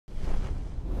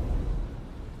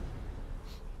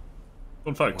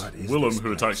Fun fact, What is Willem, this who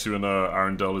place? attacks you in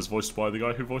Arendelle, is voiced by the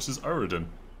guy who voices Aradin.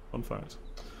 Fun fact.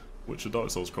 Witcher Dark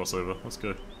Souls crossover. Let's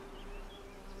go.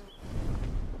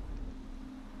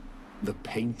 The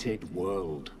Painted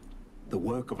World. The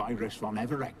work of Iris von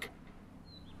Everec.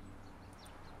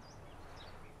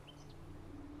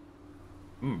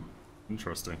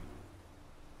 Interesting.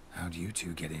 How'd you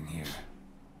two get in here?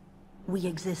 We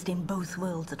exist in both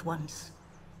worlds at once.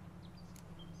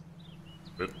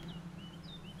 Good.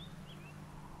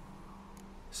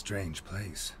 Strange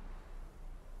place.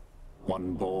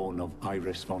 One born of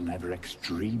Iris von Everec's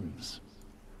dreams.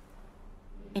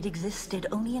 It existed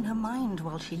only in her mind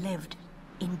while she lived.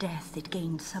 In death, it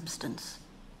gained substance.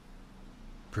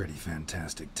 Pretty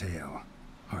fantastic tale.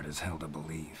 Hard as hell to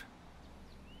believe.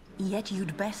 Yet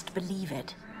you'd best believe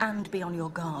it, and be on your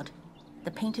guard.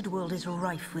 The Painted World is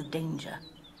rife with danger.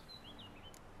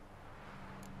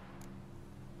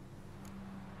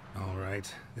 All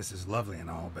right, this is lovely and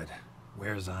all, but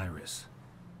where's Iris?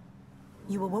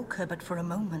 You awoke her but for a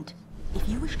moment. If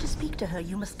you wish to speak to her,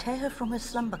 you must tear her from her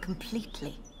slumber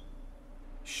completely.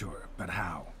 Sure, but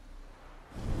how?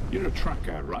 You're a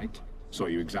tracker, right? Saw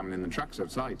you examining the tracks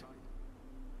outside.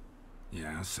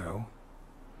 Yeah, so?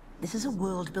 This is a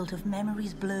world built of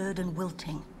memories blurred and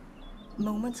wilting.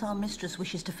 Moments our mistress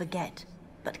wishes to forget,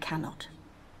 but cannot.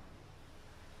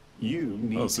 You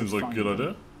need Oh, to seems like a find good them,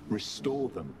 idea. restore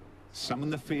them, summon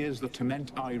the fears that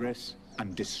torment Iris,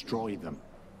 and destroy them.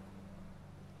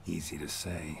 Easy to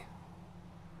say.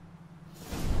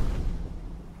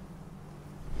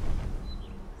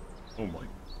 Oh my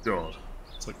god.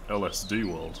 It's like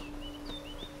LSD world.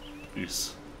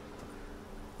 Jeez.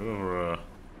 Whoever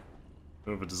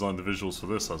designed the visuals for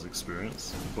this has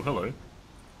experience. Well, hello.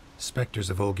 Spectres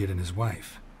of Olgid and his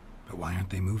wife. But why aren't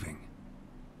they moving?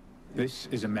 This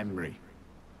is a memory.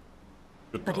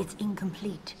 Good But dog. it's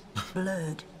incomplete,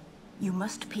 blurred. You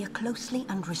must peer closely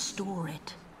and restore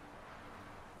it.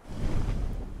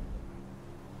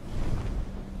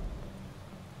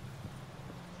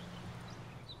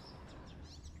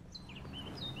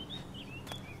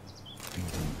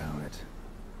 Thinking about it.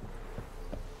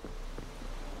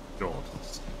 God,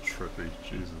 that's trippy.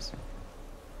 Jesus.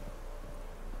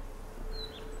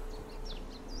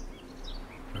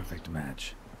 Perfect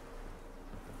match.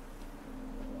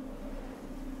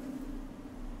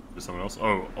 Is someone else?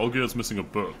 Oh, Olgier's missing a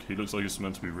book. He looks like he's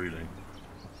meant to be reading.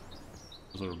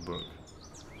 Is there a book?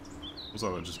 Was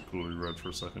that I just coolly read for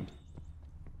a second?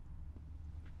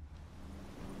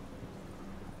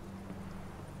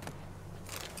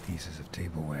 Pieces of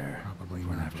tableware. Probably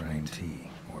for afternoon tea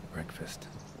or breakfast.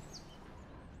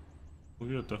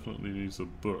 Olgier definitely needs a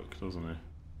book, doesn't he?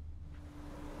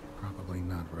 Probably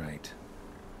not right.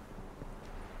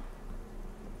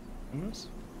 In this?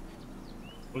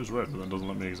 Well, it's red, but then doesn't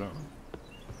let me examine.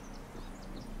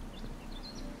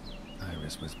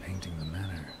 Iris was painting the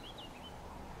manor.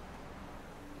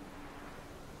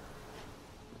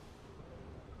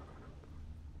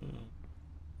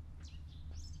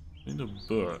 Need a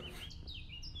book.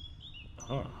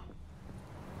 Aha.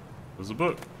 There's a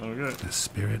book. There we go. The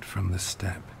Spirit from the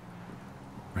Steppe.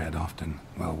 Read often,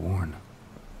 well worn.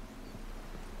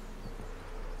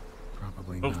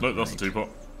 Probably Oh, not no, that's a right. teapot.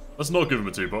 Let's not give him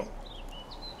a teapot.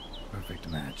 Perfect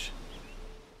match.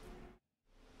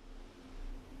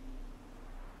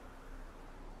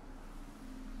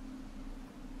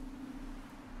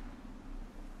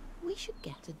 We should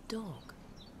get a dog.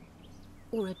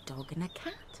 Or a dog and a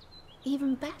cat.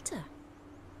 Even better.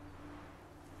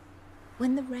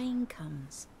 When the rain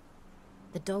comes,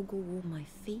 the dog will warm my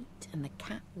feet and the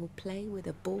cat will play with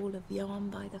a ball of yarn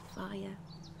by the fire.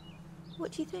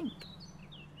 What do you think?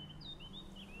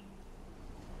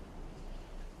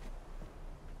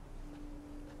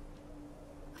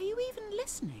 Are you even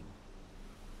listening?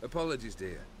 Apologies,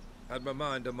 dear. Had my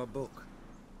mind on my book.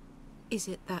 Is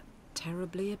it that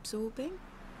terribly absorbing?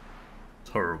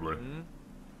 Terribly.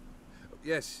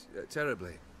 Yes,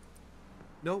 terribly.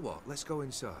 Know what? Let's go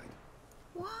inside.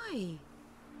 Why?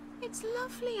 It's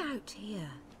lovely out here.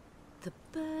 The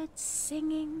birds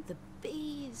singing, the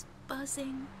bees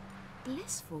buzzing.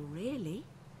 Blissful, really.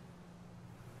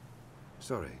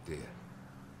 Sorry, dear.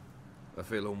 I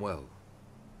feel unwell.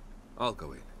 I'll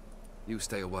go in. You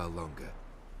stay a while longer.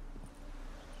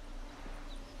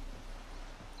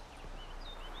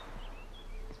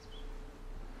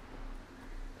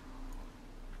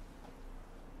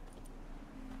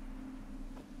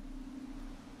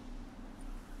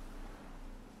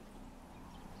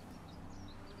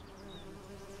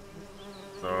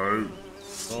 No.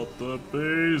 Not the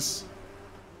bees.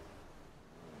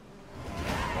 For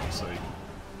fuck's sake.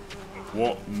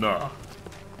 What? Nah.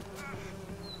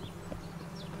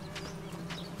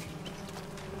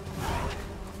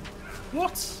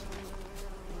 What?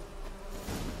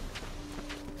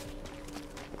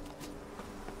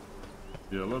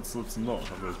 Yeah, let's not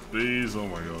have those bees. Oh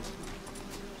my god.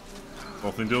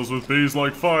 Nothing deals with bees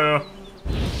like fire.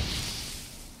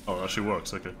 Oh, it actually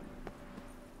works. Okay.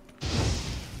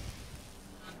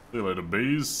 See you later,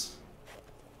 bees.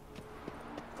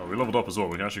 Oh, we leveled up as well.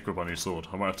 We can actually equip our new sword.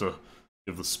 I might have to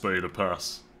give the spade a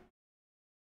pass.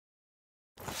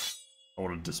 I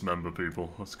want to dismember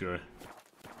people. Let's go.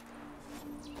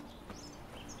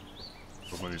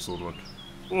 What's my new sword look?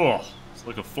 Oh, it's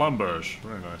like a flamberge.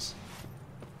 Very nice.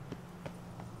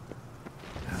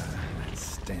 That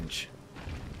stench.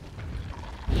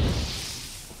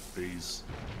 Bees.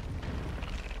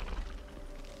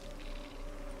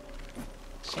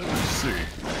 Let me see.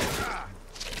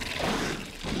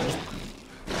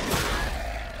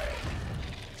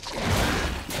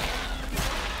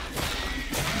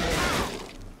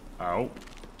 Ow.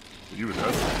 You were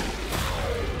dead.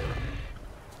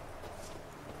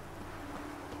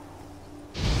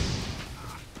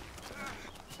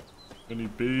 Any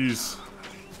bees?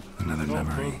 Another Not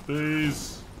memory. the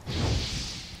bees.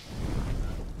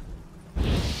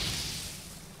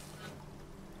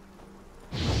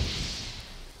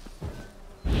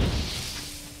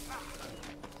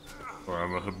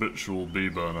 I'm a habitual bee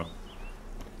burner.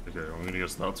 Okay, I'm gonna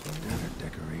guess that's one. Tattered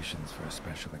decorations for a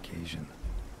special occasion.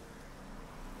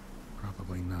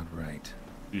 Probably not right.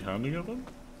 You handing of them?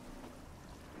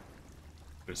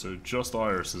 Okay, so just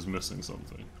Iris is missing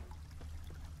something.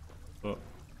 But...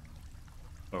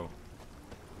 oh.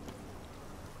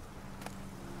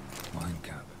 Wine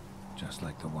cup. Just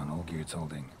like the one Olgerd's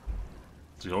holding.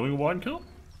 Is he holding a wine cup?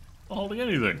 Not holding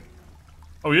anything.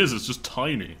 Oh, he is, it's just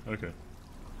tiny. Okay.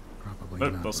 Probably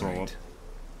Nope, not that's the wrong one. right.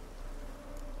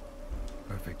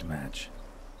 Perfect match.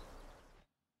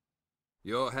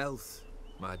 Your health,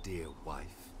 my dear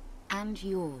wife. And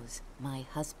yours, my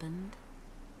husband.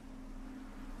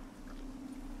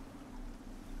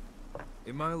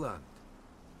 In my land,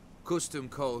 custom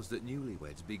calls that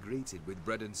newlyweds be greeted with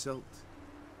bread and salt.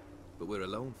 But we're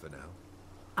alone for now.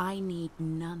 I need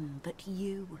none but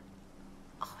you.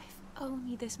 Oh, if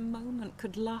only this moment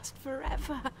could last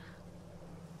forever.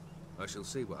 I shall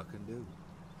see what I can do.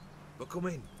 But come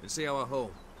in and see our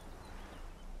home.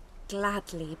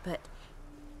 Gladly, but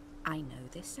I know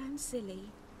this sounds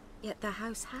silly, yet the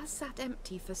house has sat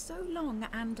empty for so long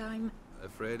and I'm...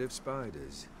 Afraid of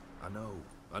spiders? I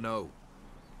know.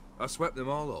 I swept them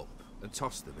all up and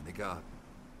tossed them in the garden.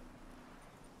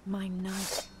 My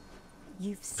knight,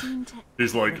 you've seen to...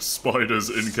 He's like, spiders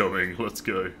incoming, let's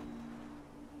go.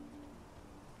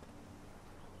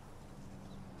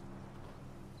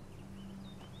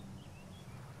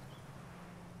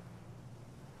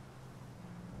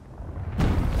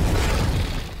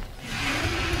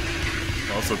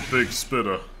 That's a big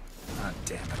spitter. Ah,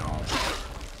 damn it all.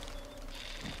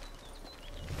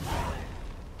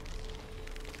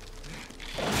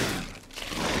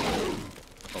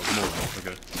 Oh, more.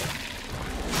 Okay.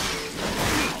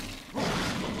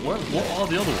 What are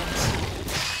the other ones?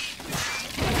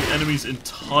 The enemy's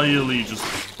entirely just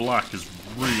black is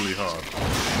really hard.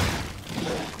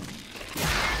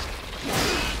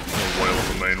 Oh, whale's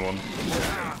the main one.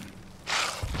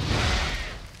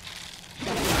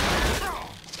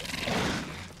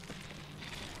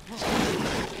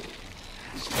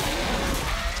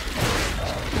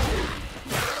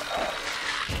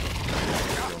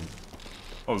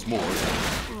 Oh, there's more.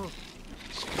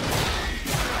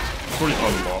 Probably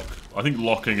unlock. I think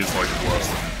locking is like worse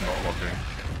than not locking.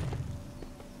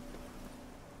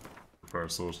 Prepare a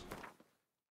sword.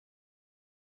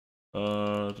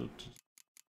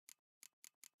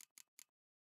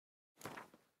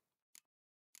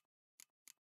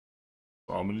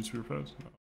 Armor needs to be repaired? No.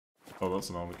 Oh, that's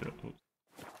an armor kit. Oops.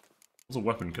 What's a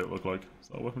weapon kit look like? Is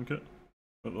that a weapon kit?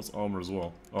 No, that's armor as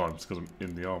well. Oh, it's because I'm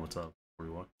in the armor tab.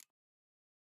 Probably why.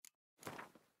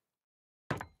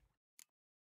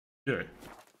 Okay.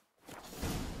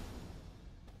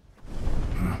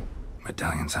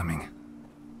 Medallion's humming.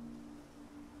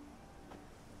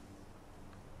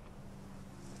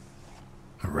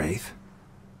 A wraith?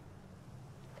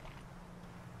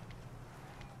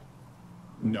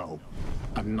 No,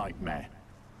 a nightmare.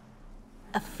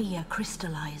 A fear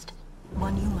crystallized,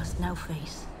 one you must now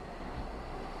face.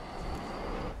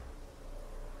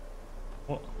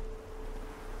 What?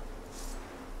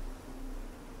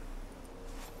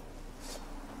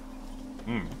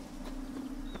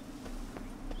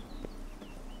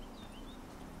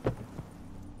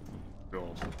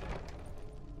 God.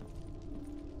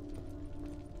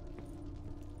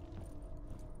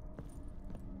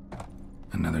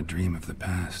 Another dream of the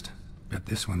past. Bet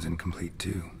this one's incomplete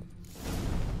too.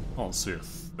 Can't see a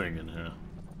thing in here.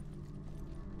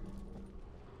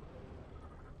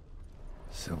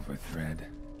 Silver thread,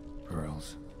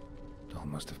 pearls. Doll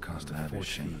must have cost a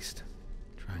fortune. Feast,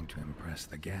 trying to impress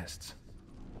the guests.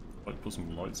 Like, put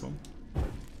some lights on.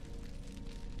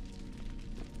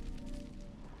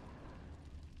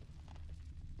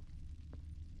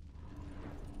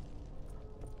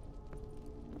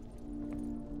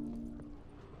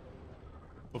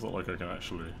 Does look like I can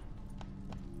actually...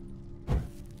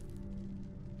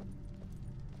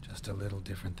 Just a little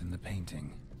different than the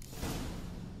painting.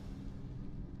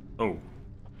 Oh.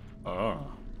 Ah.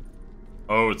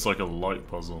 Oh, it's like a light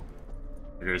puzzle.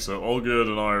 Okay, so Olgierd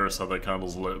and Iris had their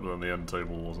candles lit, but then the end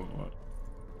table wasn't lit.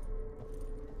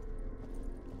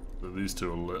 So these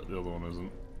two are lit, the other one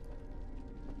isn't.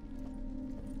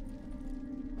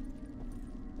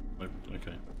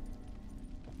 Okay.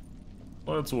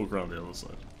 Let's walk around the other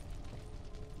side.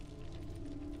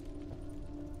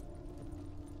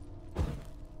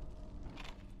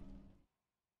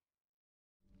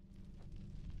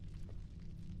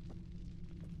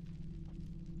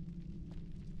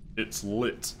 It's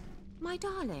lit. My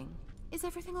darling, is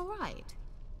everything all right?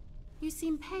 You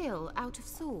seem pale, out of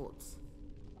sorts.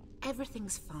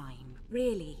 Everything's fine,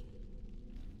 really.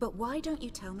 But why don't you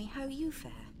tell me how you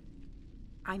fare?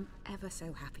 I'm ever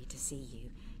so happy to see you.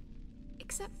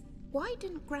 Except, why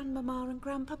didn't Grandmama and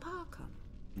Grandpapa come?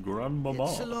 Grandmama?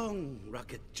 It's a long,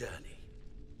 rugged journey.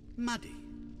 Muddy.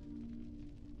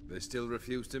 They still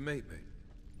refuse to meet me.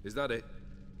 Is that it?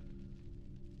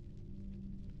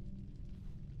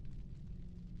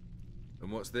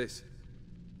 And what's this?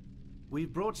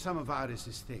 We've brought some of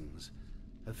Iris's things.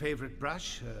 Her favorite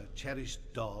brush, her cherished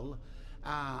doll,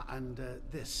 and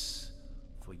this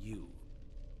for you.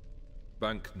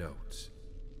 Banknotes.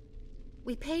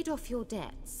 We paid off your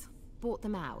debts, bought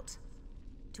them out,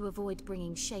 to avoid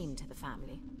bringing shame to the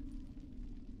family.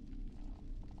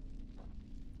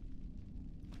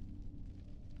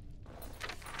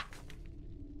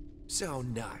 So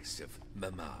nice of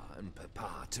Mama and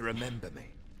Papa to remember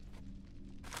me.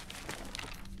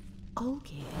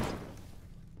 Olgierd.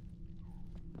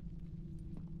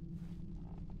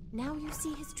 Now you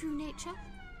see his true nature?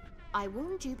 I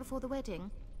warned you before the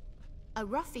wedding. A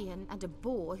ruffian and a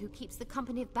boor who keeps the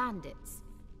company of bandits.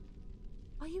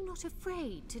 Are you not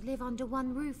afraid to live under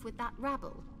one roof with that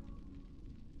rabble?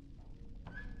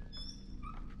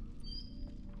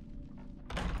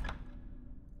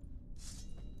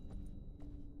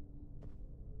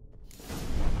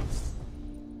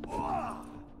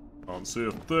 Can't see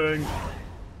a thing.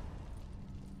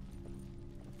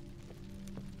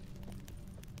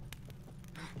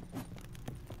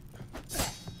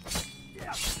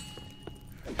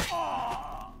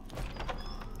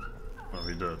 Oh,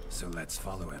 he did. So let's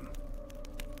follow him.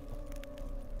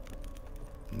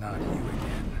 Not you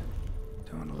again.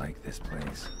 Don't like this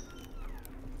place.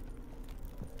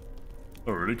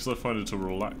 Oh, really? Because I find it a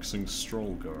relaxing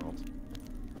stroll, Geralt.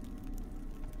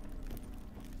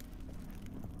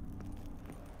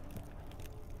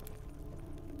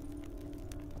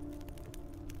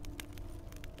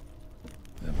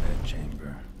 The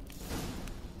bedchamber.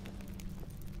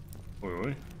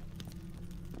 Oi.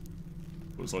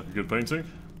 Looks like a good painting.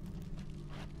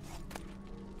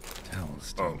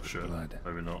 Towels Oh stained with shit. blood.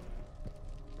 Maybe not.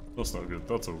 That's not good.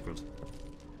 That's all good.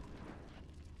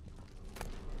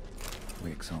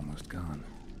 Wick's almost gone.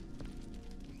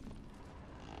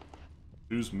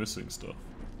 Who's missing stuff?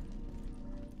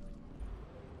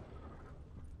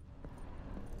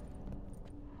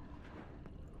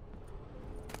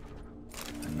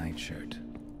 A nightshirt.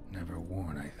 Never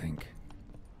worn, I think.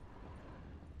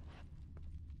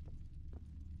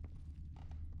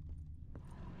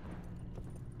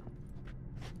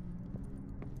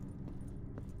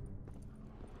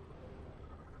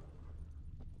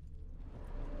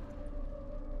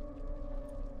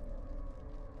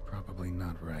 Probably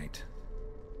not right.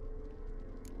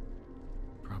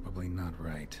 Probably not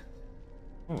right.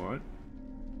 Alright.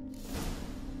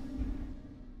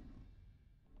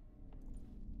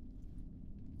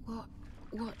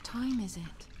 What time is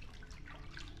it?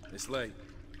 It's late.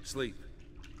 Sleep.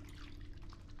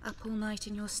 Up all night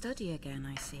in your study again,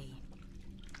 I see.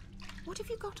 What have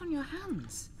you got on your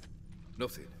hands?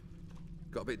 Nothing.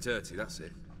 Got a bit dirty, that's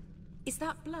it. Is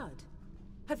that blood?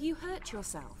 Have you hurt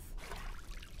yourself?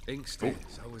 Ink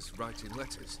stains. I was writing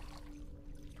letters.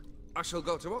 I shall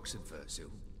go to Oxenfurt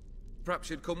soon. Perhaps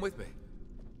you'd come with me.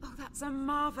 Oh, that's a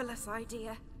marvelous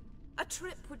idea. A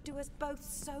trip would do us both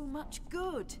so much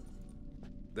good.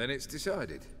 Then it's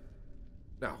decided.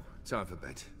 Now, time for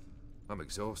bed. I'm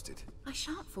exhausted. I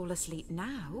shan't fall asleep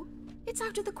now. It's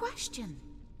out of the question.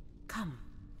 Come,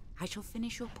 I shall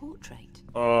finish your portrait.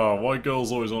 Ah, why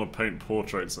girls always want to paint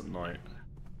portraits at night?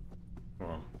 Come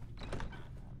on.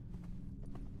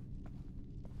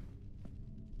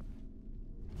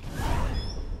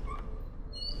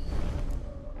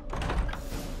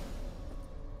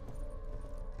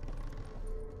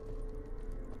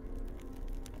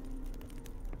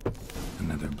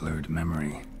 Another blurred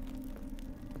memory.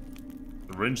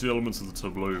 Arrange the elements of the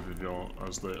tableau, Vivian,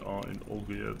 as they are in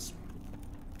Olgierd's.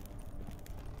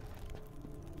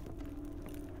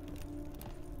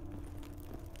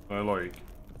 I like.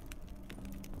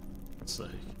 Let's see.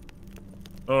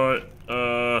 Alright,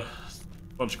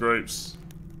 bunch of grapes.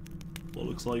 What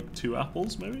looks like 2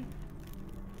 apples, maybe?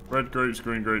 Red grapes,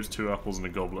 green grapes, 2 apples, and a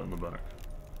goblet in the back.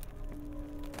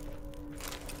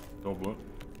 Goblet.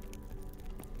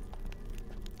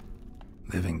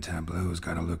 Living tableau's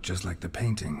gotta look just like the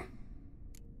painting.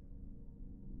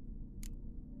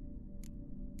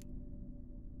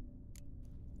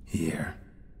 Here.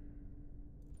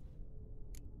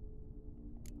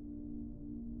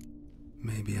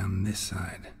 Maybe on this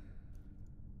side.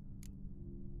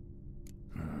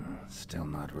 Still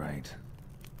not right.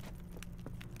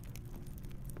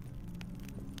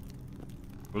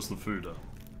 Where's the food at?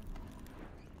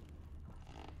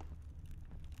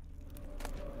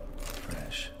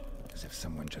 Fresh, as if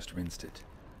someone just rinsed it.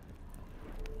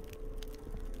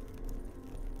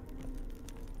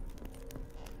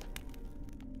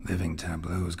 Living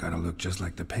tableau's gotta look just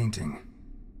like the painting.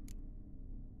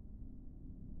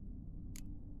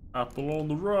 Apple on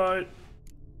the right.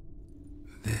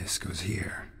 This goes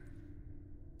here.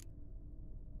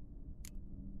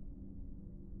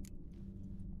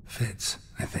 Fits,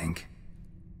 I think.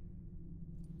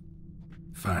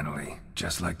 Finally,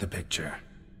 just like the picture.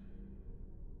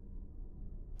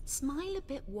 Smile a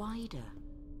bit wider.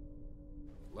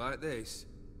 Like this?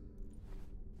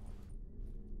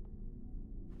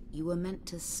 You were meant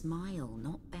to smile,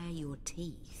 not bare your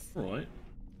teeth. Right.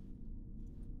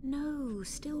 No,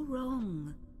 still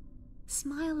wrong.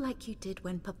 Smile like you did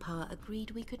when Papa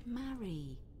agreed we could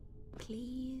marry.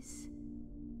 Please?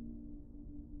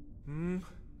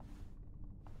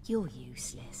 You're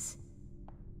useless.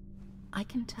 I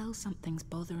can tell something's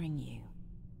bothering you.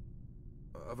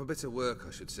 I've a bit of work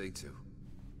I should see to.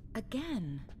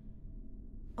 Again?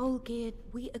 Olgierd,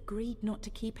 we agreed not to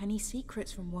keep any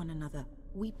secrets from one another.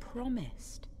 We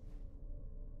promised.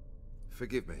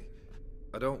 Forgive me.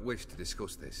 I don't wish to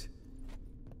discuss this.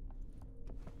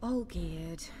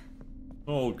 Olgierd.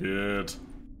 Oh, good.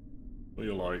 What do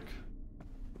you like?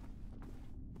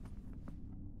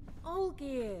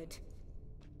 Olgierd!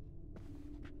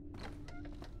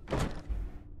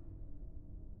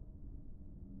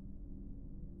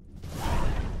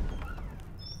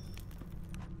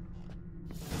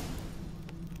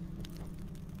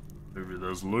 Maybe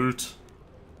there's loot.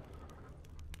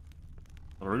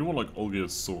 I really want like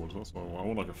Olgierd's sword, that's what I want. I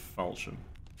want like a falchion.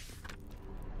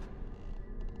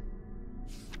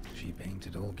 She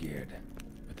painted Olgierd,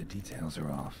 but the details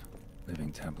are off.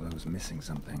 Living tableau's missing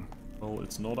something. Well,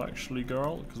 it's not actually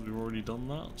Geralt, because we've already done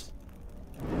that.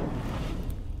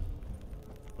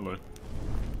 Hello.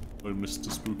 Hello,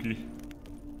 Mr. Spooky.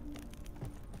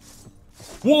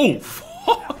 Whoa!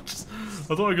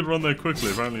 I thought I could run there quickly,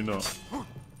 apparently not.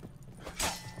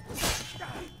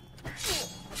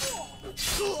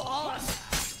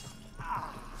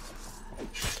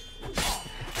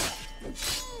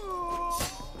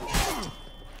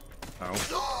 Ow.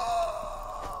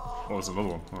 Oh, there's another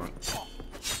one. Alright.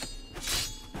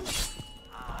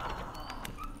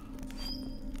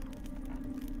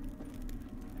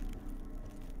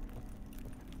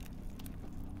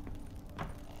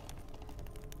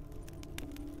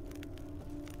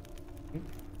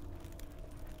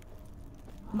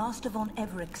 Master von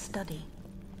Everek's study.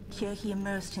 Here he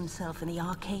immersed himself in the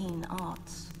arcane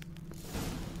arts.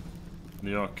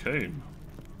 The arcane?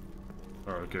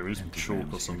 Alright, okay, we need some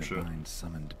chalk or some shit.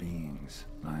 Summoned beings.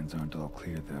 Lines aren't all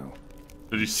clear though.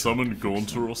 Did he summon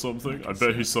Gaunter or something? I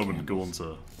bet he summoned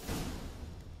Gaunter.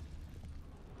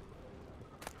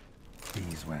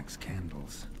 Beeswax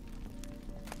candles.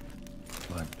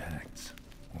 Blood pacts.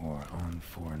 Or on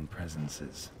foreign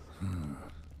presences.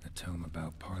 A tome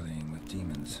about parleying with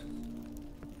demons.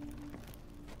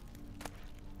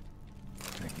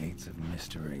 The Gates of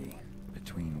Mystery.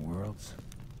 Between Worlds.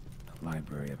 The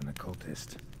library of an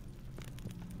occultist.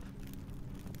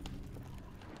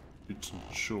 Need some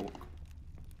chalk.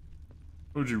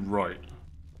 What would you write?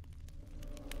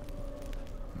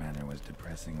 Manor was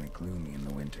depressingly gloomy in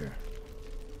the winter.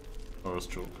 Oh, that's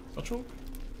chalk. Is that chalk?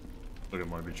 Look, it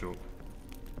might be chalk.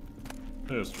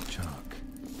 Yeah, it's true. Chalk.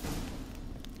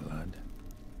 Blood?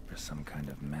 For some kind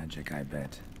of magic, I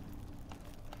bet.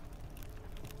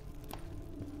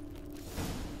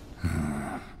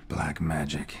 Black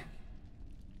magic.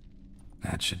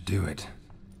 That should do it.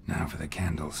 Now for the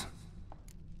candles.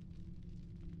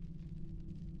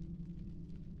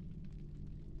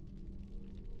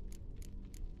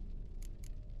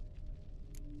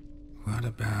 What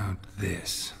about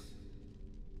this?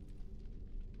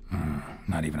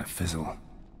 Not even a fizzle.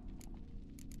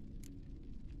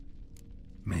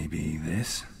 Maybe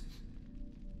this?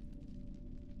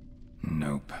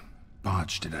 Nope.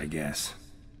 Botched it, I guess.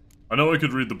 I know I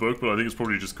could read the book, but I think it's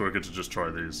probably just quicker to just try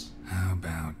these. How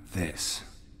about this?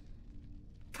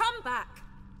 Come back!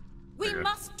 We Okay.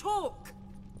 must talk!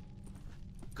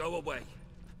 Go away.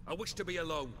 I wish to be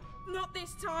alone. Not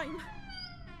this time!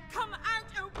 Come out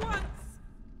at once!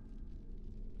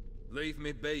 Leave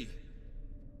me be.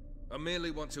 I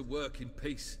merely want to work in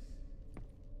peace.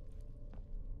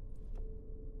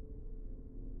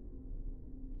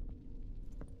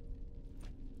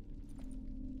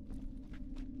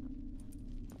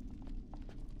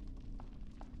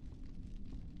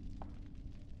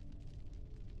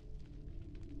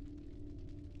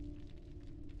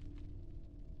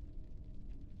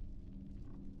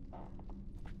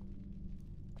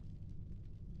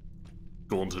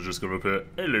 Gaunt are just gonna appear.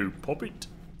 Hello, Poppet.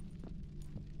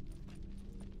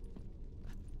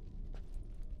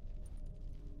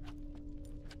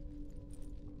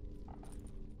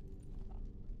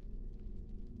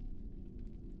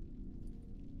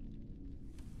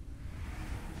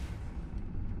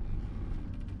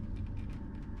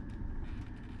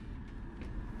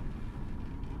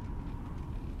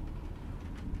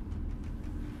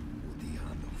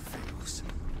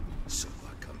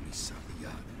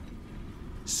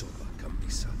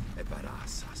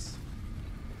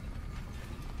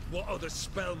 What other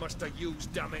spell must I use,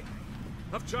 damn it?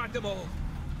 I've tried them all.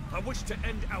 I wish to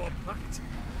end our pact.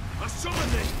 I summon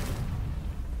thee!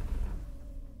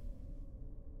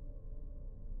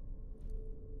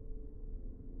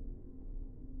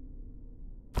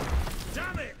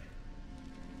 Damn it!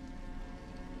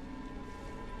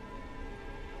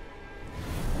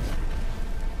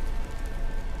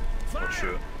 Fire! Oh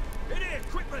shit. In here,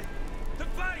 quickly! The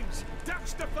flames!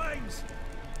 Douse the flames!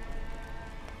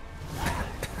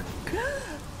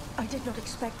 I did not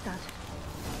expect that.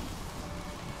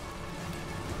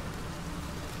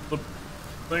 The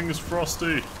thing's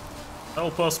frosty.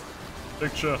 Help us,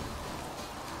 picture.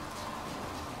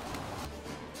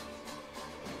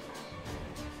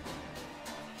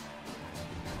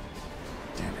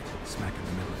 Damn it. Smack in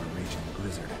the middle of a raging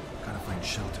blizzard. Gotta find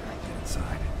shelter and get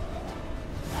inside.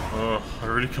 I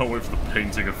really can't wait for the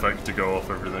painting effect to go off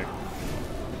everything.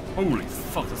 Holy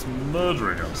fuck, that's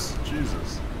murdering us.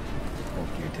 Jesus.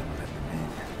 Volkir didn't let them in.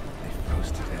 They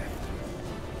froze to death.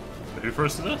 Who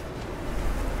froze to death?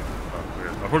 Oh,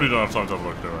 weird. I probably don't have time to have a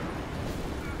look, do I?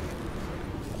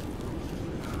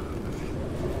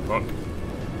 Fuck.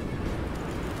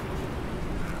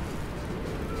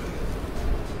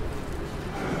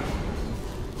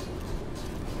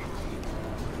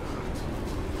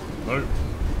 No.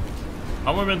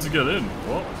 How am I meant to get in?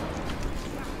 What?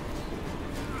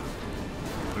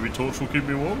 Maybe torch will keep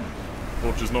me warm?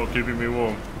 Torch is not keeping me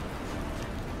warm.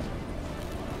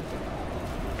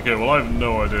 Okay, well I have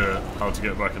no idea how to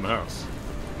get back in the house.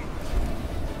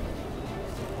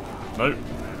 Nope.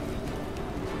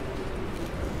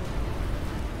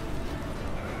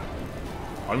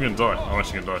 I'm gonna die. I'm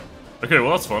actually gonna die. Okay,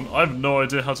 well that's fun. I have no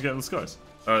idea how to get in the skies.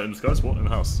 In the skies? What? In the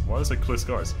house. Why did I say clear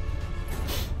skies?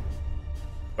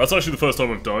 That's actually the first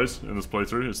time I've died in this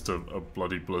playthrough. It's to a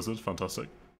bloody blizzard. Fantastic.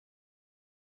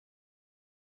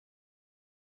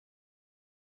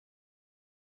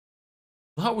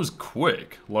 That was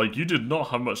quick. Like, you did not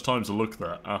have much time to look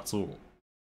there at all.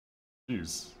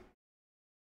 Jeez.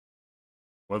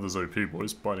 Weather's OP,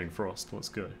 boys. Biting frost. Let's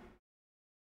go.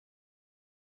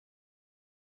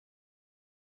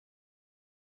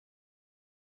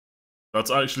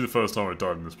 That's actually the first time I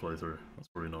died in this playthrough. That's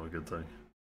probably not a good thing.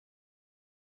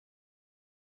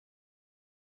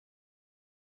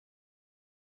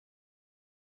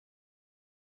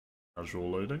 Casual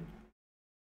loading.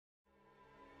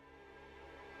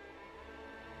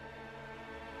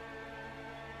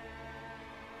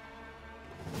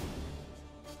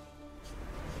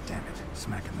 Damn it.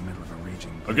 Smack in the middle of a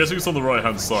raging blizzard. I'm guessing it's on the right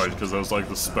hand side because there was like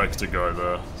the Spectre guy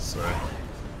there, so.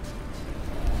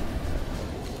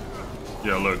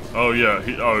 Yeah, look. Oh yeah,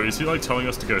 is he like telling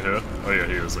us to go here? Oh yeah,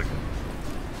 he is, okay.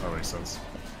 That makes sense.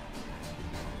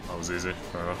 That was easy,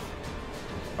 fair enough.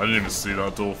 I didn't even see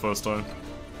that door first time.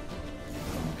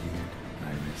 Volkir,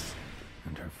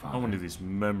 Father. How many of these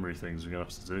memory things are we gonna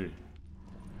have to do?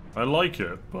 I like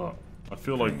it, but I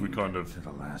feel like we kind of to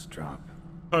the last drop.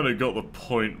 got the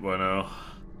point by now.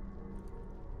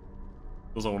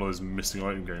 Feels like one of those missing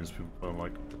item games people play on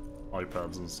like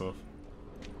iPads and stuff.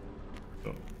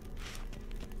 But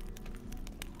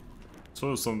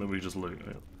so it's something we just loot.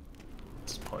 Yeah.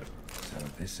 This pipe. So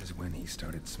this is when he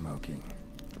started smoking.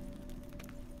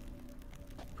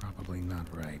 Probably not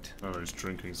right. Oh, he's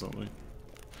drinking something.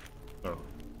 Oh.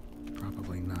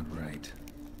 Probably not right.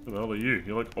 Who the hell are you?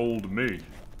 You're like old me.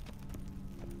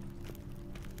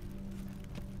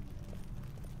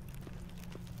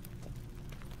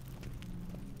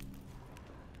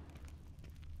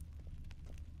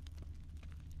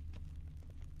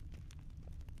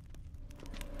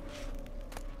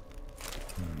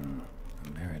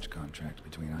 A marriage contract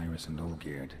between Iris and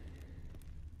Olgierd.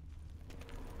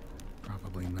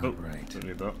 Probably not Oh, right. don't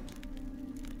need that.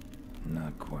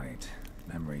 Not quite.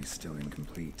 Memory's still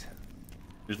incomplete.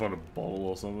 He's find a bottle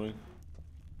or something.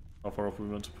 How far off are we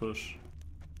meant to push?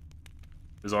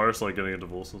 Is Iris like getting a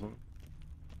divorce or something?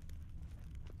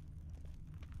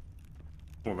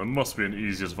 Well, there must be an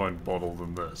easier to find bottle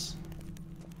than this.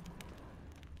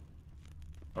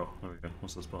 Oh, there we go.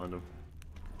 What's this behind him?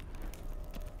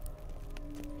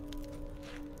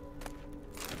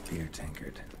 A beer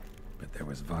tankard. But there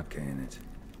was vodka in it.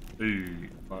 Ooh,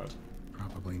 bad.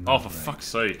 Probably not Oh, for right. fuck's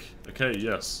sake. Okay,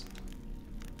 yes.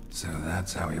 So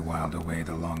that's how he whiled away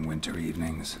the long winter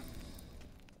evenings.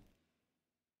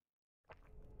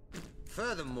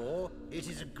 Furthermore, it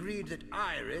is agreed that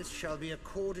Iris shall be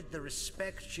accorded the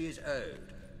respect she is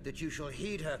owed, that you shall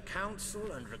heed her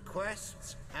counsel and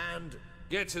requests, and...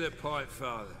 Get to the point,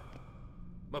 Father.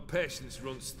 My patience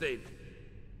runs thin.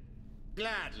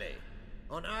 Gladly.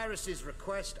 On Iris's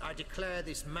request, I declare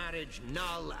this marriage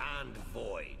null and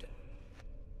void.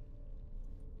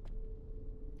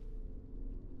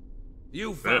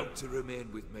 You vowed to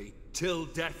remain with me till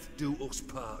death do us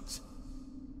part.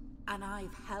 And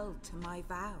I've held to my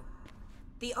vow.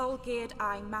 The Olgierd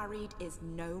I married is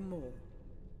no more.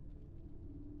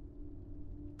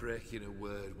 Breaking a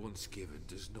word once given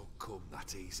does not come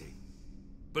that easy.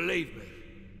 Believe me.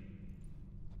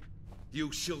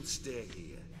 You shall stay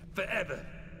here. Forever.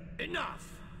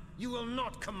 Enough! You will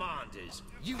not command us.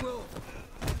 You will...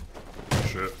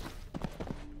 Shit.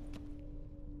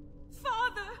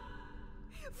 Father!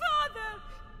 Father!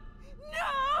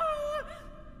 No!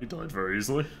 He died very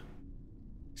easily.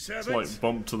 Servants, Slight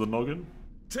bump to the noggin.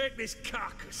 take this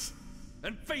carcass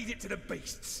and feed it to the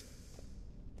beasts.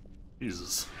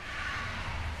 Jesus.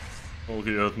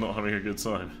 Olgierd not having a good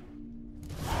time.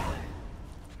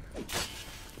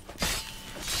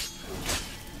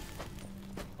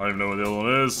 I don't even know where the other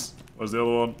one is. Where's the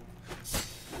other one?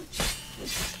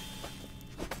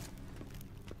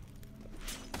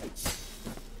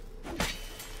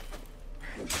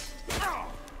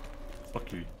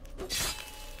 Fuck you.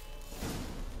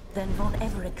 Then Von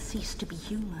Everec ceased to be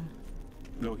human.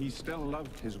 Though he still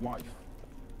loved his wife.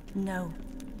 No,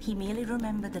 he merely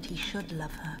remembered that he should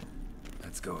love her.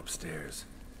 Let's go upstairs.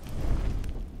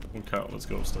 One cat, let's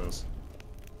go upstairs.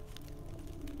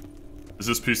 Is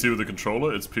this PC with a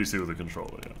controller? It's PC with a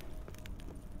controller, yeah.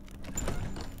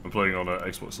 I'm playing on an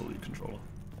Xbox Elite controller.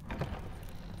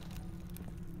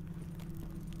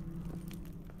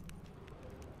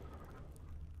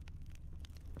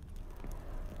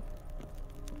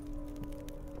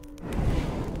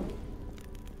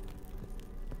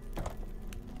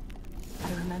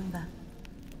 I remember.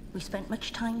 We spent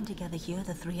much time together here,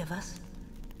 the three of us.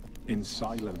 In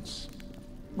silence.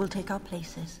 We'll take our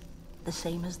places, the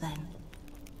same as then.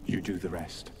 You do the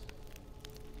rest.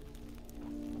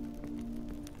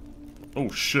 Oh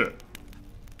shit.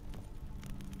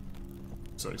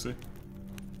 Sexy.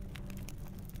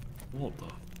 What the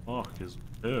fuck is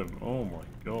him? Oh my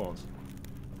god.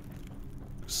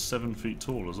 7 feet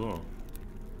tall as well.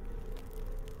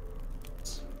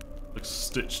 It's like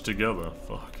stitched together.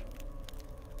 Fuck.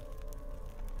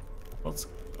 That's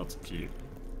cute.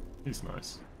 He's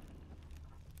nice.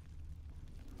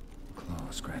 Claw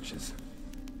scratches.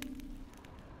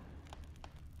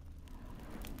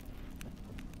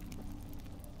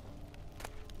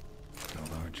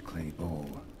 A large clay bowl.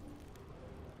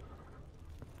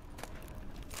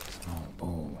 Small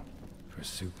bowl. For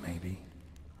soup, maybe?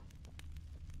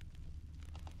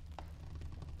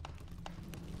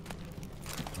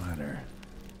 Platter.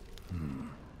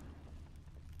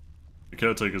 The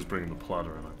caretaker's bringing the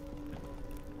platter in it.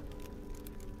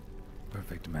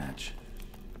 Perfect match.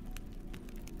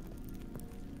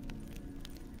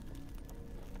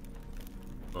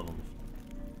 That on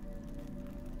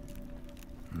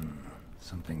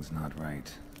Something's not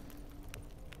right.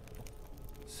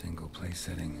 Single place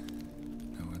setting.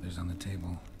 No others on the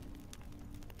table.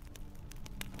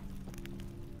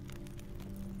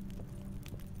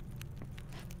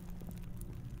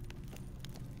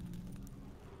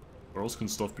 Where else can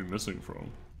stuff be missing from?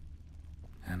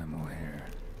 Animal hair.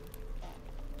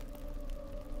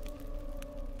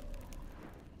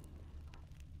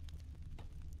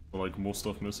 Like more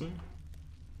stuff missing?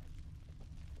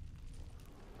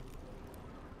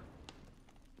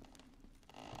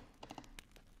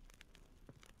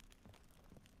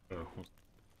 Oh,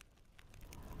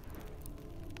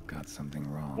 Got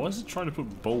something wrong. why is it trying to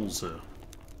put bowls here?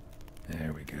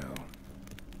 There we go.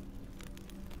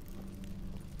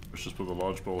 Let's just put the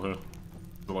large bowl here.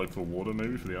 Is it like for water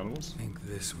maybe for the animals? I think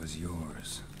this was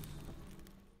yours.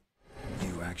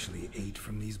 You actually ate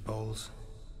from these bowls?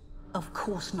 Of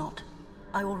course not.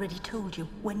 I already told you,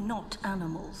 we're not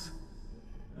animals.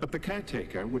 But the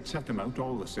caretaker would set them out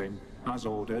all the same, as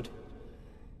ordered.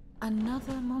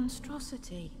 Another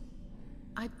monstrosity.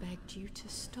 I begged you to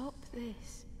stop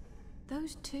this.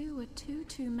 Those two are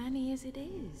too many as it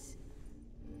is.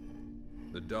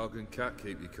 The dog and cat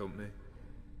keep you company.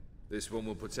 This one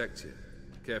will protect you,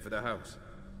 care for the house,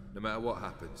 no matter what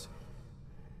happens.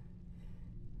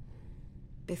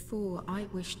 Before, I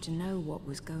wished to know what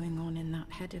was going on in that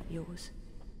head of yours.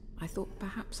 I thought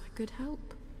perhaps I could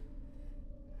help.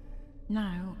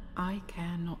 Now, I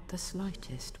care not the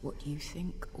slightest what you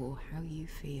think or how you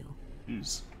feel.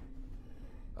 Jeez.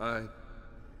 I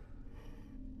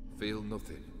feel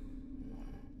nothing.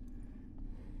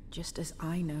 Just as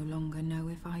I no longer know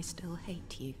if I still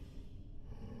hate you.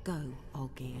 Go,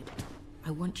 Olgierd.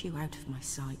 I want you out of my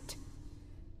sight.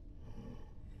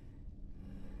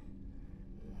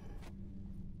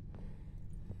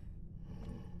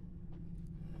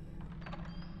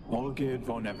 Olgierd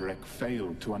von Everec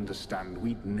failed to understand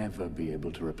we'd never be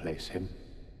able to replace him.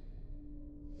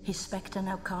 His spectre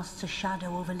now casts a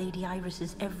shadow over Lady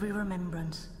Iris's every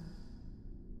remembrance.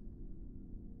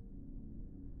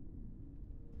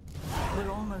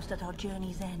 We're almost at our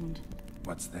journey's end.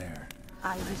 What's there?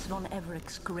 Iris von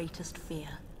Everec's greatest fear.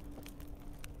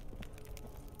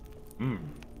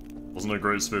 Wasn't her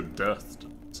greatest fear death,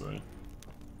 did it say?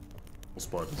 Or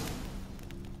spiders?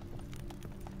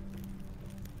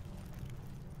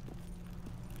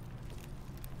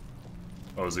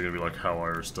 Oh, is it gonna be like how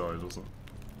Iris died, or something?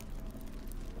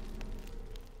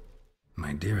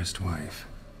 My dearest wife.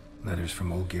 Letters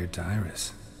from Olgierd to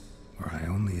Iris. Were I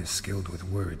only as skilled with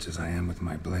words as I am with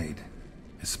my blade.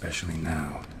 Especially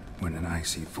now, when an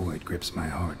icy void grips my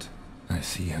heart. I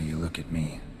see how you look at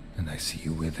me, and I see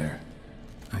you wither.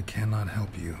 I cannot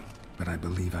help you, but I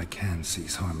believe I can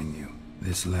cease harming you.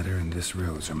 This letter and this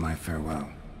rose are my farewell.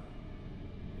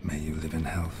 May you live in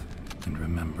health, and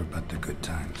remember but the good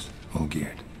times,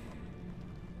 Olgierd.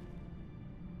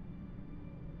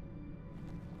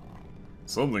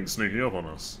 Something's sneaking up on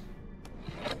us.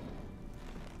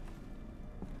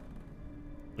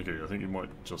 Okay, I think you might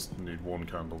just need one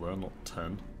candle there, not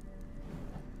 10.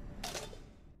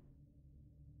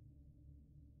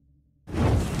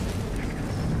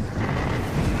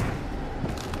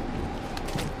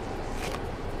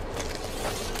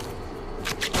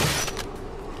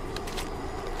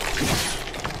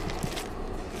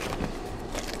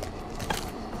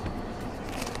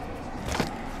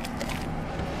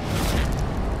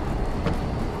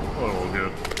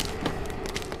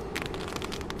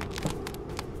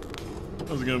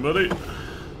 How's it going, buddy?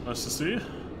 Nice to see you.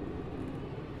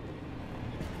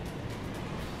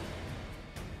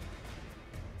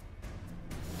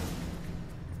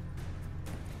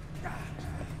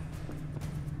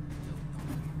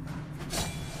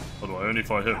 How do I only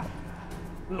fight him?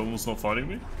 They're almost not fighting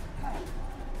me?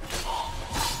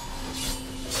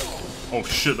 Oh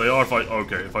shit, they are fighting.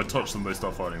 Okay, if I touch them, they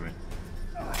start fighting me.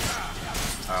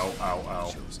 Ow, ow,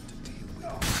 ow.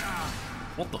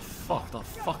 What the fuck? That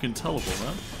fucking teleport,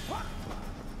 man.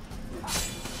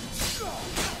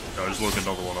 Yeah, I just woke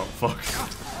another one up. Fuck.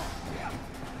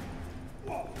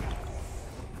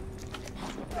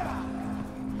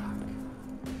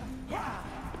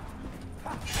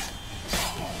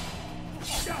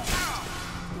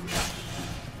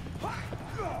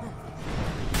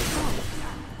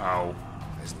 Ow.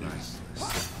 That's nice.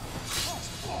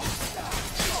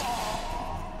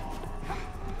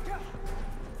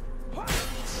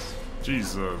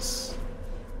 Jesus.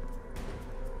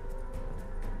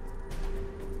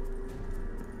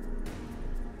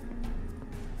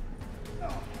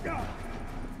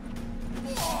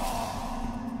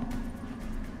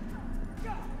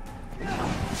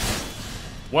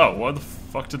 Wow, why the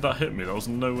fuck did that hit me? That was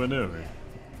nowhere near me.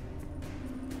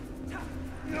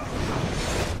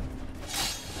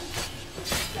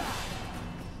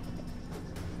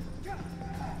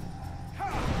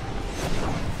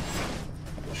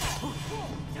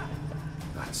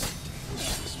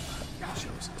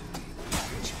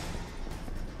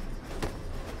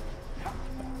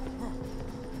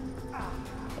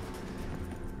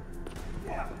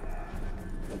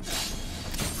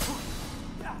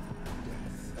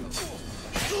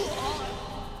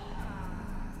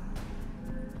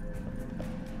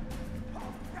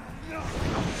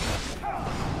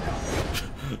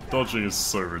 dodging is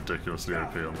so ridiculously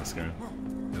OP on this game.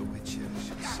 The Witcher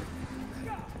shall soon be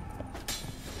ready.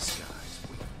 The skies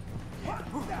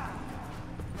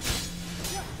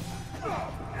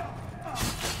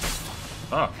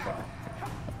Ah!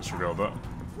 Disregard that.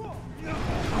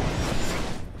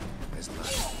 There's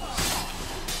light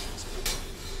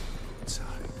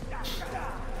outside.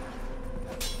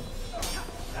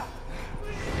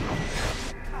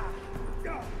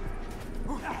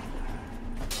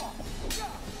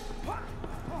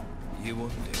 You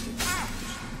won't do it.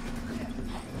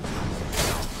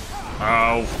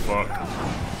 Ow, fuck.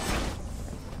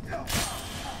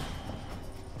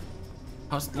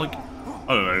 Like,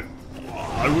 I don't know.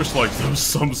 I wish like there was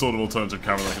some sort of alternative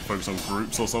camera that could focus on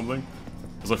groups or something.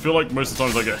 Because I feel like most of the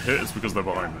times I get hit, it's because they're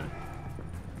behind me.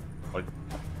 Like,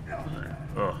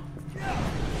 ugh.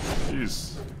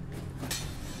 Jeez.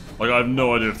 Like, I have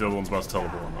no idea if the other one's about to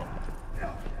teleport or not.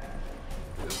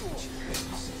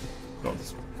 God,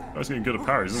 this guy's getting good at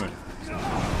parries, isn't he?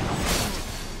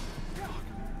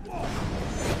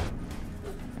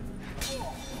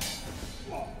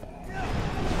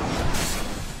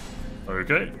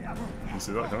 Okay, you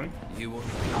see that coming? You won't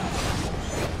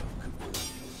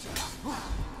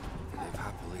live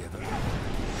happily ever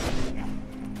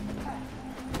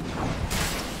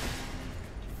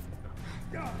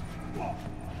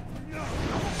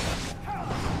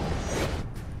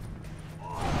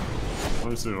Let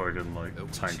me see if I can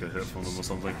like tank a hit from them or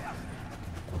something.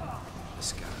 the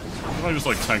skies. Can I just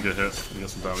like tank a hit and get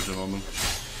some damage in on them?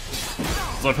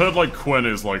 Because I've heard like Quen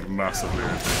is like massively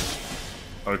OP.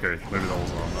 Okay, maybe that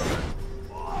wasn't on. Okay.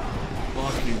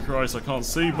 Fucking Christ, I can't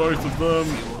see both of them!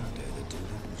 You won't dare the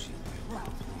deluge you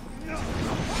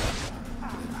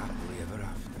live happily ever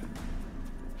after.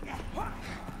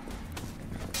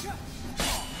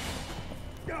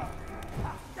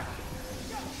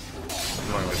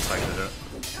 I'm going to like tank a hit.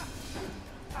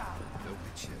 The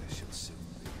Witcher shall soon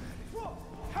be ready.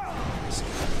 The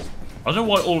skies I don't know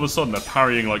why all of a sudden they're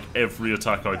parrying like every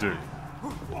attack I do.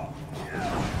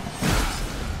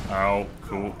 Ow,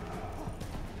 cool.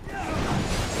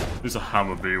 There's a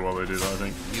hammer B while they do that, I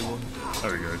think. you won't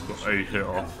dare There we go, got a hit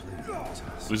off.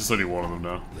 At least it's only one of them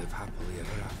now. live happily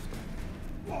ever after.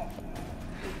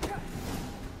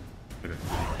 Okay.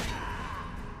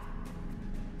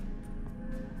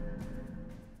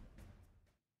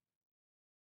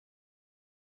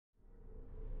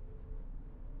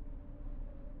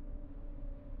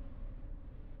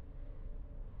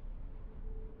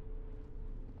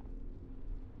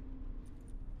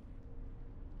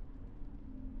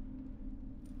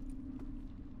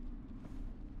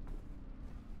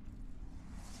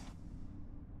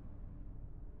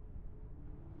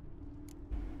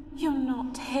 You're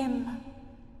not him.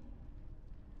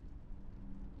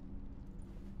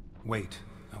 Wait,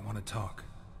 I want to talk.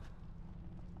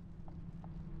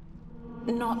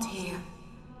 Not here.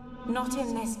 Not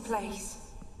in this place.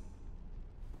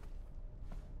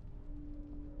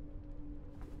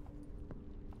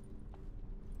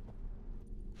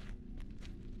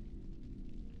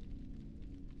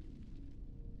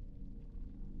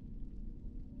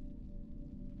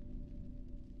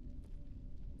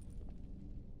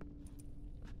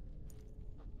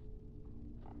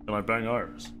 Can I bang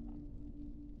Iris?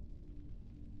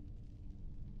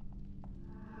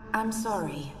 I'm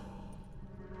sorry.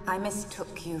 I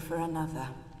mistook you for another.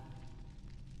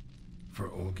 For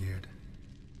Olgierd?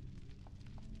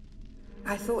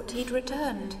 I thought he'd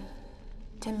returned.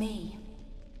 To me.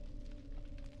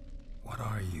 What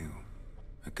are you?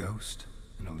 A ghost?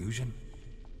 An illusion?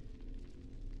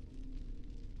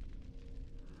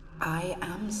 I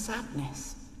am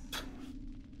sadness.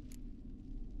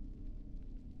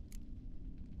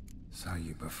 Saw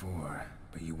you before,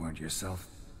 but you weren't yourself.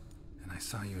 And I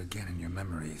saw you again in your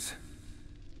memories.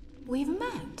 We've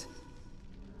met.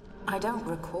 I don't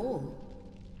recall.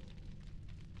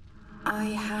 I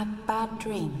had bad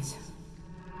dreams.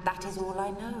 That is all I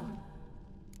know.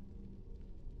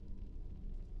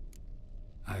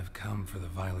 I've come for the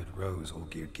violet rose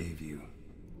Olgierd gave you.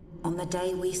 On the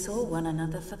day we saw one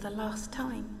another for the last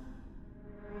time,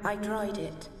 I dried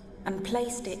it and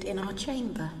placed it in our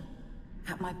chamber,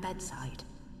 at my bedside.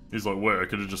 He's like, wait, I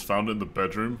could have just found it in the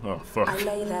bedroom? Oh, fuck. I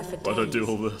lay there for days, Why'd I do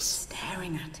all this?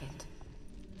 staring at it,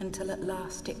 until at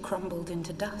last it crumbled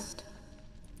into dust,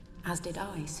 as did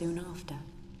I soon after.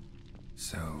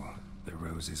 So, the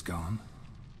rose is gone?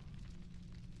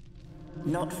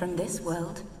 Not from this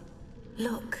world.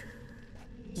 Look,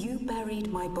 you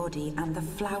buried my body and the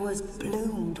flowers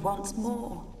bloomed once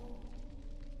more.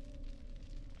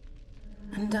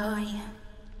 And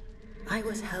I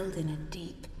was held in a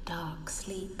deep, dark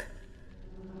sleep,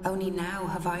 Only now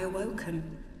have I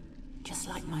awoken, just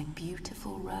like my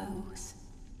beautiful rose.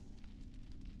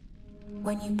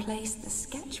 When you placed the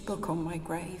sketchbook on my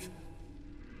grave,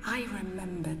 I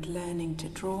remembered learning to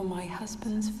draw my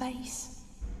husband's face.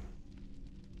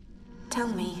 Tell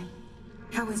me,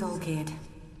 how is Olgierd?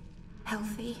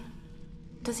 Healthy?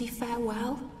 Does he fare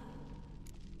well?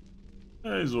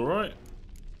 Yeah, he's alright.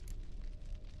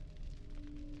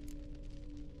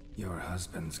 Your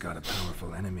husband's got a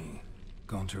powerful enemy.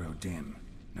 Gaunter O'Dim.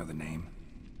 Know the name?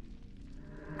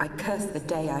 I curse the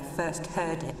day I first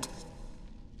heard it.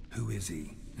 Who is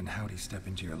he, and how'd he step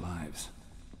into your lives?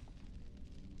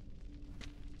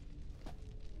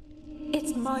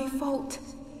 It's my fault.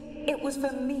 It was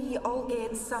for me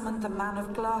Olgierd summoned the Man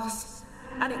of Glass.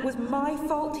 And it was my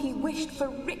fault he wished for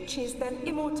riches, then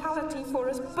immortality for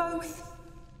us both.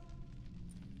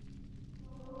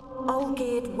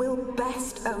 Olgierd will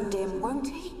best O'Dim, won't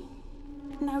he?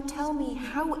 Now tell me,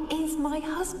 how is my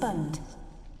husband?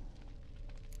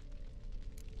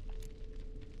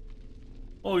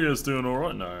 Olgierd's doing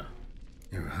alright now.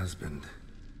 Your husband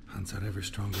hunts out ever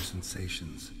stronger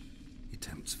sensations. He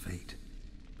tempts fate,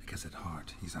 because at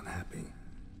heart he's unhappy.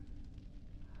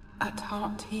 At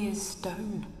heart he is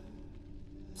stone.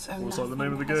 So What's like the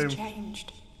name of the nothing game? has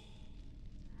changed.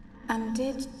 And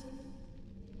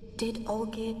did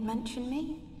Olgierd mention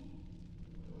me?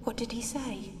 What did he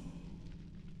say?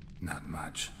 Not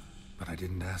much, but I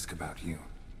didn't ask about you.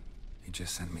 He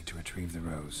just sent me to retrieve the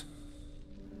rose.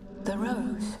 The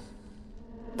rose?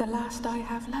 The last I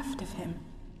have left of him?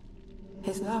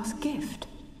 His last gift?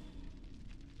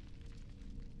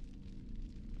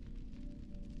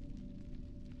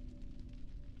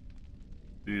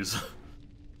 Jeez.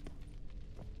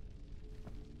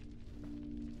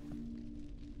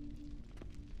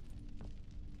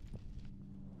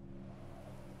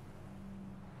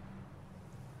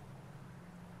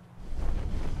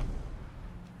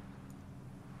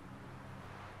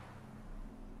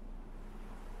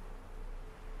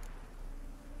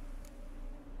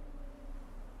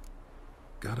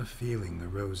 Got a feeling the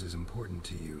rose is important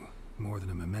to you, more than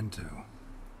a memento.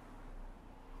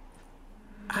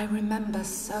 I remember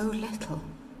so little.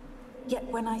 Yet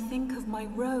when I think of my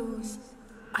rose,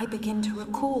 I begin to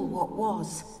recall what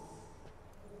was.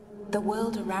 The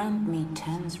world around me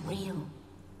turns real,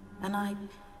 and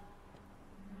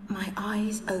my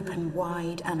eyes open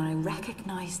wide and I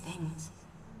recognize things.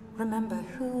 Remember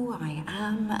who I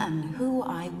am and who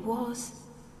I was.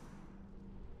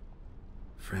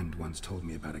 Friend once told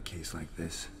me about a case like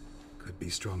this. Could be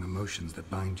strong emotions that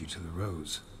bind you to the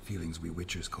rose, feelings we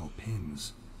witchers call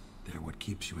pins. They're what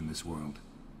keeps you in this world.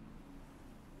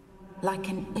 Like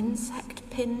an insect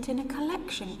pinned in a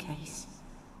collection case.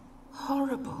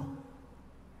 Horrible.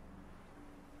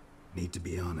 Need to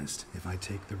be honest, if I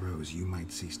take the rose, you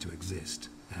might cease to exist,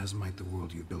 as might the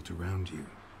world you built around you.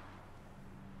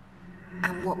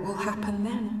 And what will happen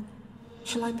then?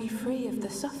 Shall I be free of the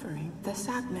suffering, the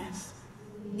sadness?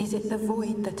 Is it the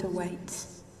void that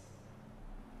awaits?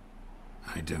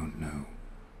 I don't know.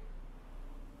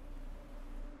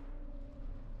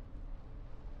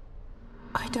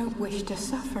 I don't wish to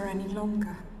suffer any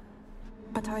longer,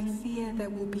 but I fear there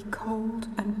will be cold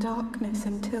and darkness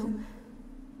until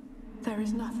there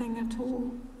is nothing at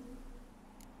all.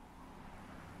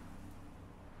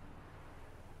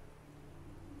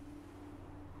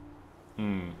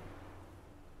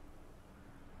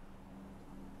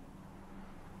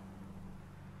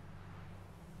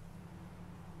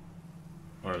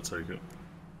 Alright, take it.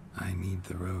 I need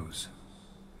the rose.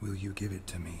 Will you give it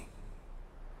to me?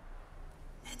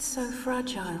 It's so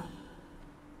fragile.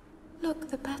 Look,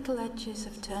 the petal edges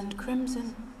have turned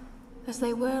crimson, as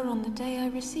they were on the day I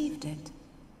received it.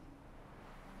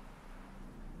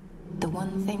 The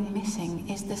one thing missing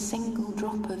is the single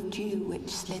drop of dew which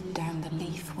slid down the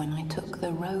leaf when I took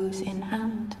the rose in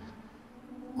hand.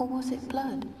 Or was it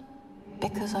blood?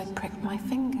 Because I pricked my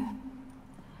finger.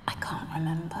 I can't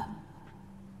remember.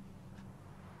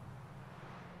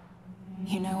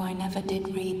 You know, I never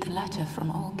did read the letter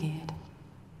from Olgierd.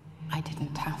 I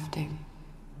didn't have to.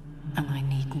 And I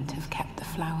needn't have kept the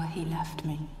flower he left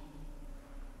me.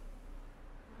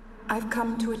 I've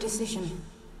come to a decision.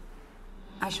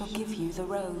 I shall give you the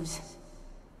rose.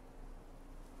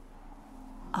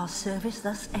 Our service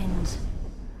thus ends.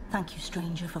 Thank you,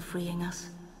 stranger, for freeing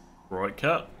us. Right,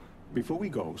 cat. Before we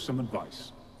go, some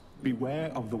advice.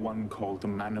 Beware of the one called the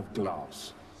Man of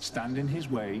Glass. Stand in his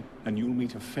way, and you'll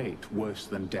meet a fate worse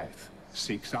than death.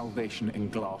 Seek salvation in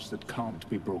glass that can't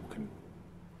be broken.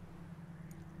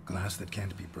 Glass that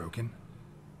can't be broken?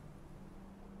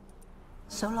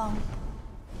 So long.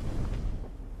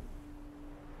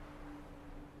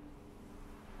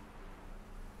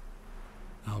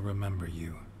 I'll remember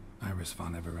you, Iris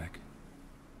von Everec.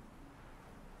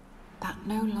 That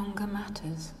no longer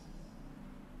matters.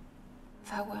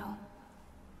 Farewell.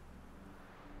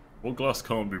 What glass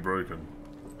can't be broken?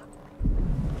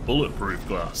 Bulletproof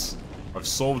glass. I've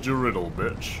solved your riddle,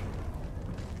 bitch.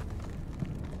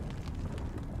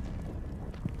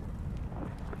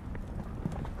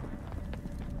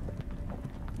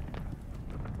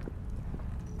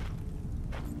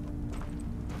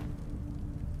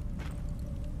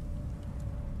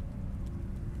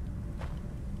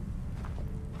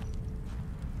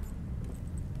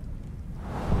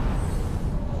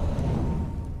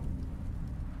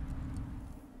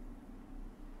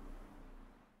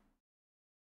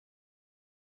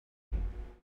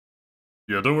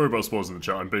 Yeah, don't worry about spoilers in the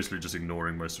chat. I'm basically just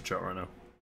ignoring most of chat right now.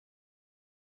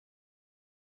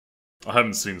 I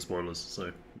haven't seen spoilers,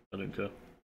 so I don't care.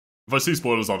 If I see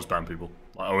spoilers, I'll just ban people.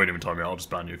 Like, I won't even time you out, I'll just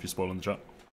ban you if you spoil in the chat.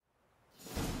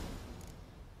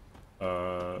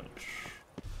 Alright,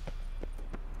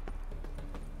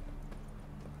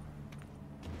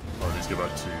 let's go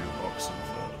back to Oxen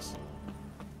first.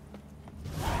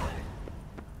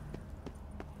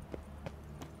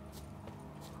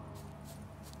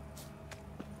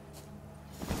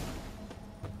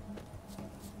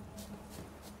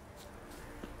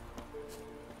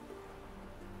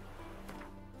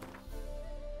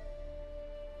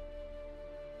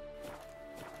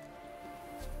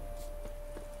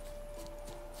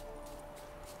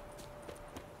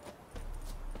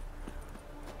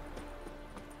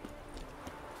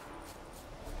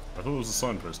 I thought it was a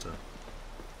signpost here.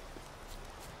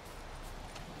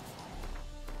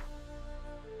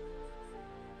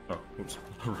 Oh, whoops.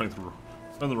 I ran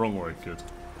the wrong way, good.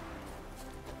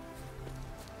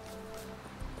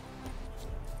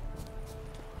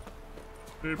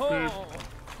 Beep, beep.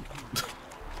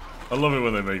 I love it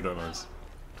when they make that noise.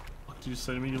 What did you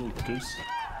say to me, you little goose?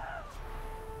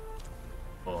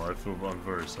 Oh, I'm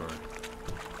very sorry.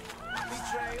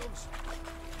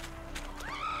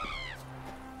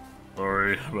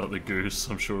 Sorry about the goose,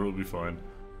 I'm sure it'll be fine.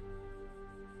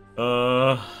 Where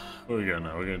are we going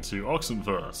now? We're going to Oxen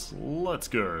first. Let's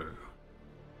go.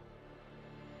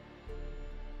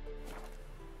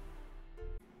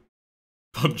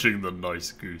 Punching the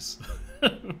nice goose.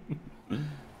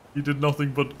 He did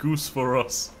nothing but goose for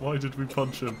us. Why did we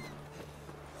punch him?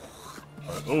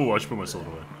 Right. Oh, I should put my sword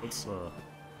away. Let's put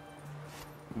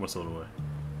my sword away.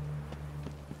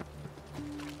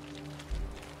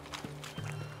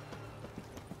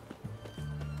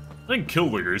 I didn't kill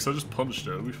the goose, I just punched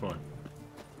it, it'll be fine.